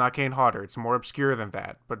 No, it's not Kane Hodder. It's more obscure than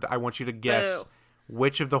that. But I want you to guess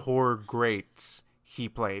which of the horror greats he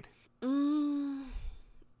played.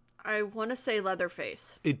 I want to say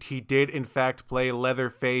Leatherface. He did, in fact, play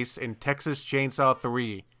Leatherface in Texas Chainsaw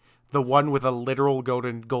 3. The one with a literal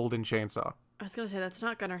golden chainsaw. I was going to say, that's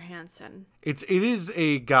not Gunnar Hansen. It is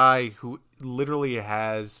a guy who literally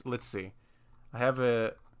has, let's see. I have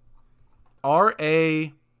a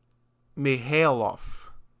R.A.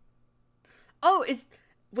 Mihailov. Oh,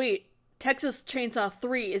 wait, Texas Chainsaw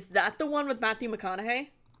 3, is that the one with Matthew McConaughey?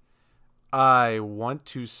 I want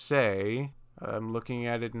to say, I'm looking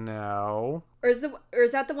at it now. Or is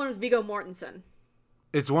that the one with Viggo Mortensen?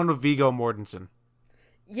 It's one with Viggo Mortensen.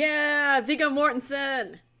 Yeah, Viggo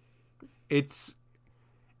Mortensen! This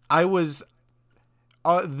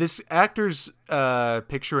actor's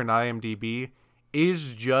picture in IMDb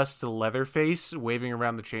is just Leatherface waving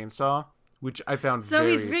around the chainsaw, which I found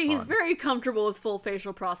very fun. So he's very comfortable with full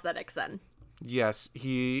facial prosthetics then. Yes,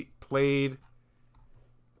 he played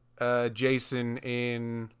Jason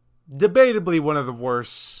in debatably one of the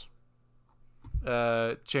worst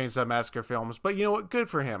Chainsaw Massacre films, but you know what? Good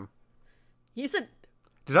for him. You said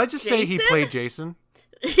Did I just say he played Jason?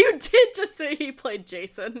 You did just say he played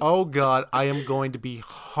Jason. Oh god, I am going to be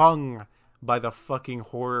hung by the fucking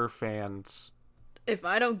horror fans. If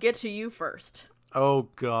I don't get to you first. Oh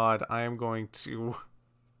god, I am going to...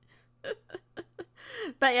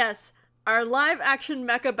 But yes, our live-action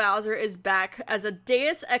Mecha Bowser is back as a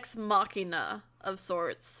Deus Ex Machina of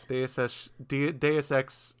sorts. Deus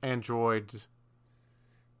Ex Android.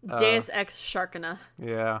 Deus Ex Sharkina.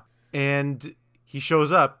 Yeah. And he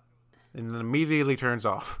shows up and then immediately turns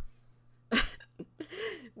off.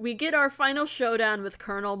 We get our final showdown with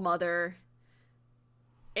Colonel Mother.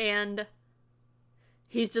 And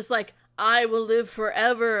he's just like, I will live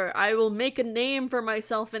forever. I will make a name for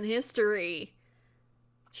myself in history.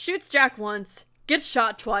 Shoots Jack once, gets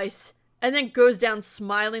shot twice, and then goes down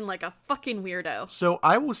smiling like a fucking weirdo. So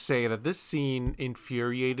I will say that this scene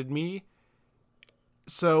infuriated me.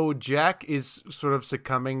 So Jack is sort of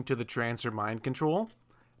succumbing to the Trancer mind control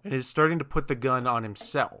and is starting to put the gun on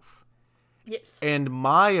himself. Yes. And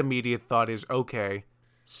my immediate thought is, okay,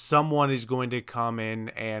 someone is going to come in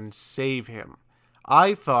and save him.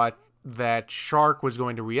 I thought that Shark was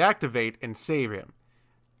going to reactivate and save him.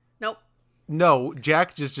 Nope. No,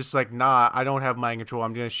 Jack is just like, nah, I don't have mind control.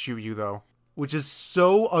 I'm going to shoot you, though. Which is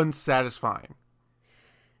so unsatisfying.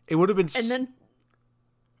 It would have been...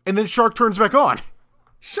 And then Shark turns back on.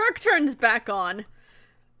 Shark turns back on.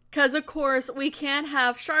 Because, of course, we can't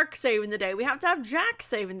have Shark saving the day. We have to have Jack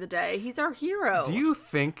saving the day. He's our hero. Do you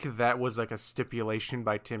think that was like a stipulation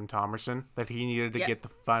by Tim Thomerson? That he needed to get the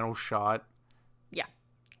final shot? Yeah,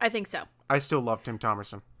 I think so. I still love Tim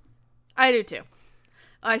Thomerson. I do too.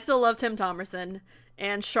 I still love Tim Thomerson.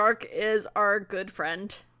 And Shark is our good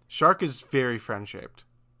friend. Shark is very friend-shaped.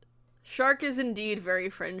 Shark is indeed very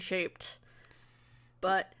friend-shaped.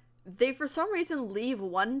 But they, for some reason, leave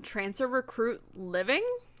one Trancer recruit living?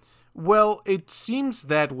 Well, it seems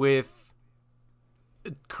that with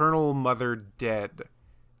Colonel Mother dead,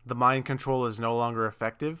 the mind control is no longer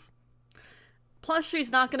effective. Plus,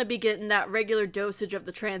 she's not going to be getting that regular dosage of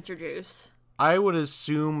the Trancer juice. I would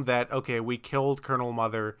assume that, okay, we killed Colonel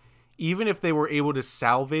Mother. Even if they were able to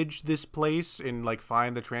salvage this place and, like,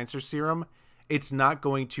 find the Trancer serum, it's not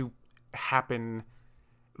going to happen.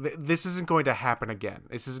 This isn't going to happen again.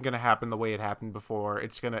 This isn't going to happen the way it happened before.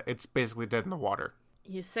 It's basically dead in the water.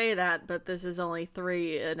 You say that, but this is only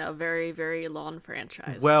 3 in a very, very long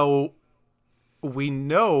franchise. Well, we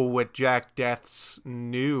know what Jack Deth's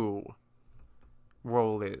new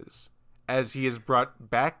role is, as he is brought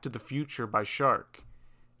back to the future by Shark.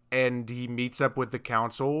 And he meets up with the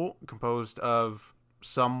council, composed of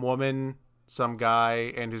some woman, some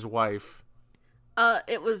guy, and his wife.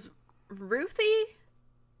 It was Ruthie,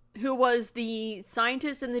 who was the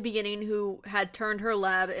scientist in the beginning who had turned her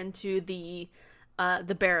lab into the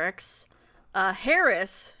barracks.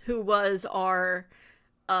 Harris, who was our,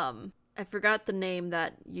 I forgot the name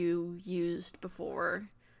that you used before.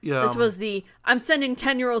 Yeah, this was the, I'm sending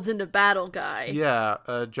 10-year-olds into battle guy.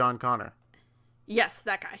 Yeah, John Connor. Yes,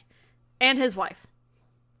 that guy. And his wife.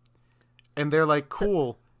 And they're like,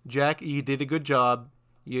 cool, Jack, you did a good job.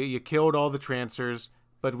 You killed all the Trancers,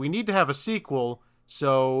 but we need to have a sequel,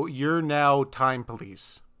 so you're now Time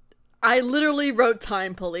Police. I literally wrote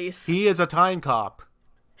Time Police. He is a time cop.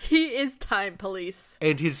 He is time police.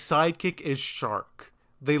 And his sidekick is Shark.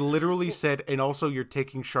 They literally said, and also you're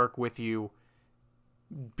taking Shark with you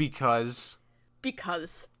because...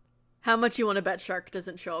 Because. How much you want to bet Shark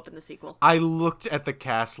doesn't show up in the sequel? I looked at the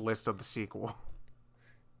cast list of the sequel.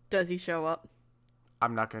 Does he show up?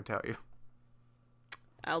 I'm not going to tell you.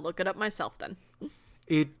 I'll look it up myself then.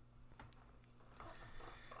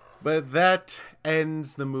 But that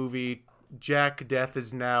ends the movie. Jack Deth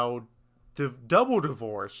is now double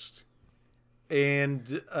divorced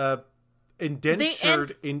and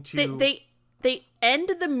indentured into... They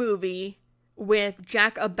end the movie with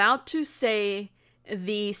Jack about to say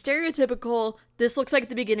the stereotypical, "This looks like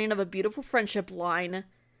the beginning of a beautiful friendship" line,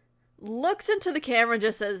 looks into the camera and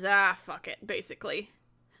just says, fuck it, basically.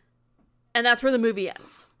 And that's where the movie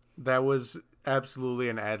ends. That was absolutely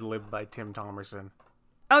an ad-lib by Tim Thomerson.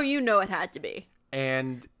 Oh, you know it had to be.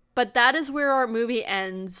 But that is where our movie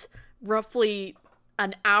ends, roughly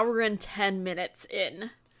an hour and 10 minutes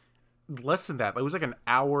in. Less than that. It was like an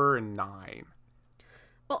hour and 9.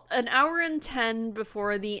 Well, an hour and 10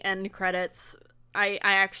 before the end credits. I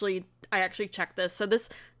actually checked this. So this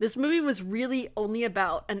movie was really only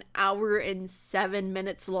about an hour and 7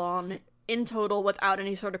 minutes long in total without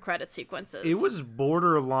any sort of credit sequences. It was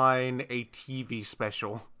borderline a TV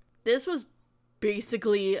special. This was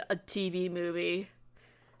basically a TV movie.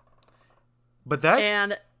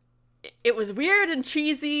 And it was weird and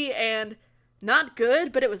cheesy and not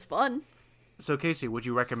good, but it was fun. So, Casey, would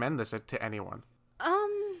you recommend this to anyone?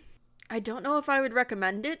 I don't know if I would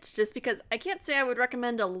recommend it, just because I can't say I would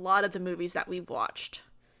recommend a lot of the movies that we've watched.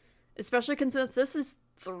 Especially since this is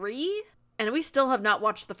 3, and we still have not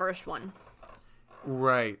watched the first one.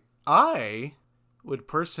 Right. I would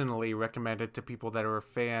personally recommend it to people that are a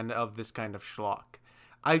fan of this kind of schlock.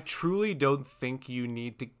 I truly don't think you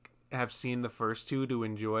need to have seen the first 2 to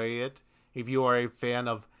enjoy it. If you are a fan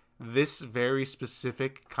of this very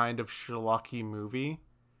specific kind of schlocky movie.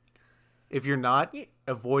 If you're not,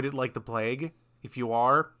 avoid it like the plague. If you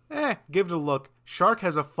are, give it a look. Shark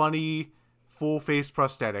has a funny, full-face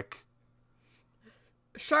prosthetic.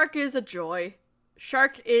 Shark is a joy.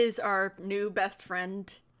 Shark is our new best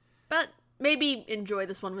friend. But maybe enjoy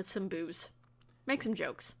this one with some booze. Make some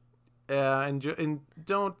jokes. And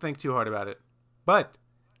don't think too hard about it. But,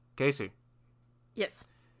 Casey. Yes.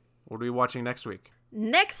 What are we watching next week?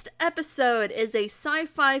 Next episode is a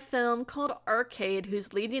sci-fi film called Arcade,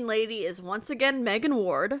 whose leading lady is once again Megan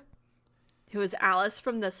Ward, who is Alice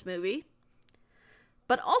from this movie,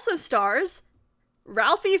 but also stars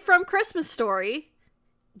Ralphie from Christmas Story,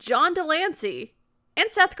 John Delancey, and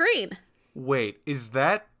Seth Green. Wait, is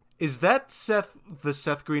that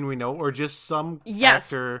Seth Green we know, or just some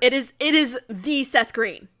actor? Yes, it is the Seth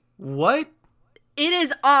Green. What? It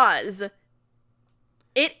is Oz.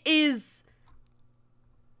 It is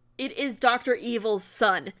Dr. Evil's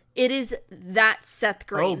son. It is that Seth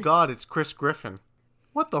Green. Oh god, it's Chris Griffin.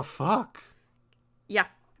 What the fuck? Yeah.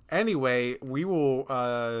 Anyway, we will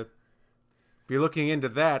be looking into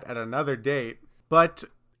that at another date. But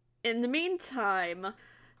in the meantime,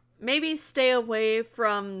 maybe stay away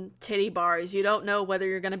from titty bars. You don't know whether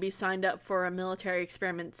you're going to be signed up for a military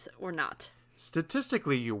experiment or not.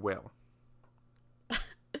 Statistically, you will.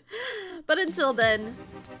 But until then,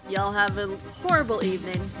 y'all have a horrible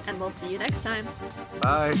evening, and we'll see you next time.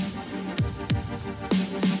 Bye.